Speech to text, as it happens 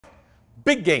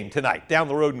Big game tonight down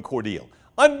the road in Cordele.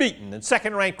 Unbeaten and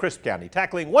second-ranked Crisp County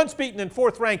tackling once-beaten and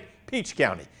fourth-ranked Peach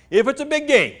County. If it's a big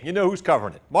game, you know who's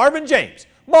covering it. Marvin James.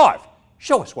 Marv,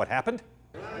 show us what happened.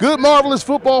 Good, marvelous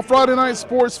football Friday night,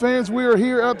 sports fans. We are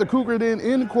here at the Cougar Den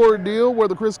in Cordele, where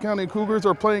the Crisp County Cougars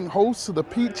are playing host to the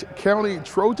Peach County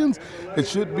Trojans. It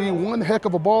should be one heck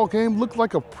of a ball game. Looks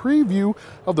like a preview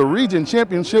of the region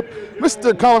championship.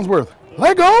 Mr. Collinsworth,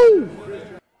 let go!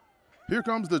 Here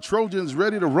comes the Trojans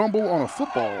ready to rumble on a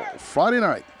football Friday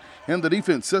night. And the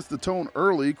defense sets the tone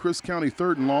early. Crisp County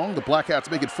 3rd and long. The Black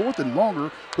Hats make it 4th and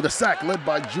longer with a sack led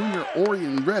by junior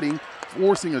Orion Redding,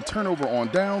 forcing a turnover on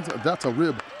downs. That's a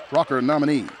rib rocker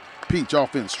nominee. Peach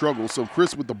offense struggles, so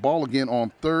Chris with the ball again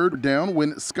on 3rd down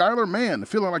when Skylar Mann,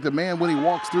 feeling like the man when he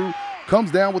walks through,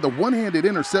 comes down with a one-handed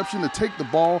interception to take the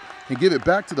ball and give it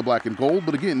back to the black and gold.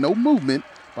 But again, no movement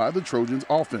by the Trojans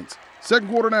offense. Second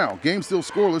quarter now, game still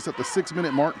scoreless at the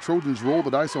 6-minute mark. Trojans roll the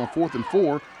dice on 4th and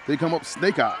 4. They come up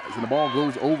snake eyes, and the ball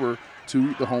goes over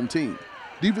to the home team.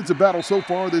 Defensive battle so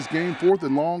far this game, 4th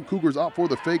and long. Cougars opt for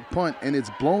the fake punt, and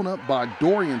it's blown up by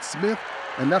Dorian Smith,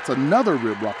 and that's another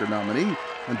rib rocker nominee,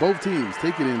 and both teams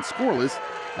take it in scoreless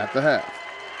at the half.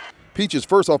 Peach's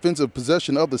first offensive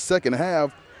possession of the second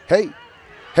half. Hey,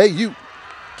 you,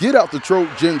 get out the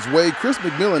Trojans' way. Chris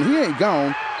McMillan, he ain't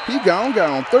gone. He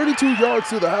gone. 32 yards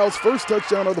to the house, first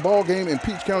touchdown of the ball game, and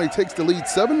Peach County takes the lead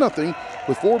 7-0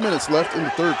 with 4 minutes left in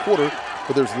the third quarter,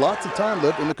 but there's lots of time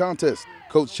left in the contest.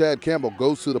 Coach Chad Campbell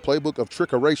goes to the playbook of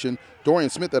trickeration.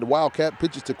 Dorian Smith at Wildcat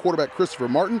pitches to quarterback Christopher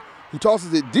Martin, who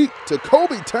tosses it deep to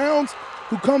Kobe Towns,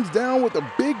 who comes down with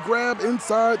a big grab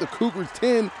inside the Cougars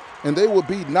 10, and they will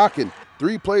be knocking.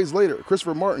 3 plays later,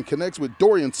 Christopher Martin connects with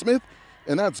Dorian Smith,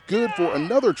 and that's good for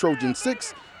another Trojan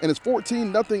 6, and it's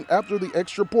 14-0 after the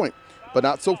extra point. But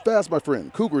not so fast, my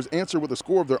friend. Cougars answer with a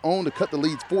score of their own to cut the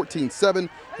leads 14-7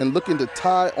 and looking to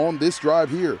tie on this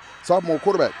drive here. Sophomore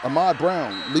quarterback Ahmad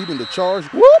Brown leading the charge.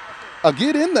 Whoop! A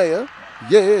get in there.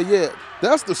 Yeah.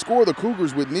 That's the score the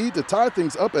Cougars would need to tie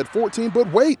things up at 14.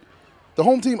 But wait, the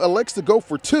home team elects to go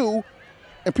for 2,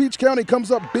 and Peach County comes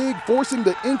up big, forcing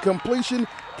the incompletion.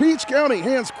 Peach County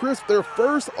hands Crisp their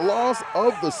first loss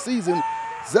of the season.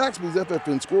 Zaxby's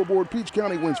FFN scoreboard. Peach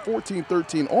County wins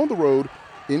 14-13 on the road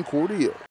in Cordele.